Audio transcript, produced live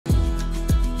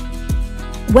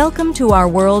Welcome to our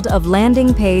world of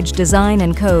landing page design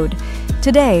and code.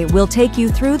 Today, we'll take you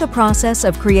through the process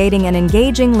of creating an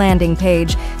engaging landing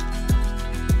page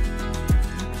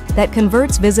that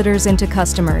converts visitors into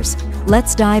customers.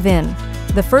 Let's dive in.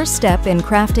 The first step in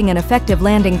crafting an effective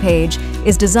landing page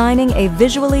is designing a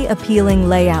visually appealing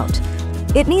layout.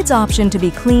 It needs option to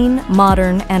be clean,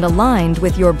 modern, and aligned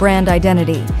with your brand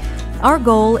identity. Our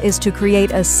goal is to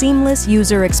create a seamless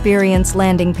user experience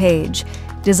landing page.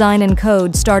 Design and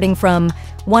code starting from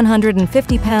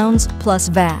 £150 plus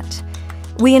VAT.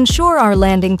 We ensure our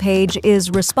landing page is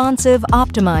responsive,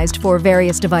 optimized for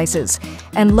various devices,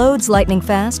 and loads lightning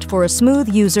fast for a smooth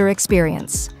user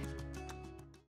experience.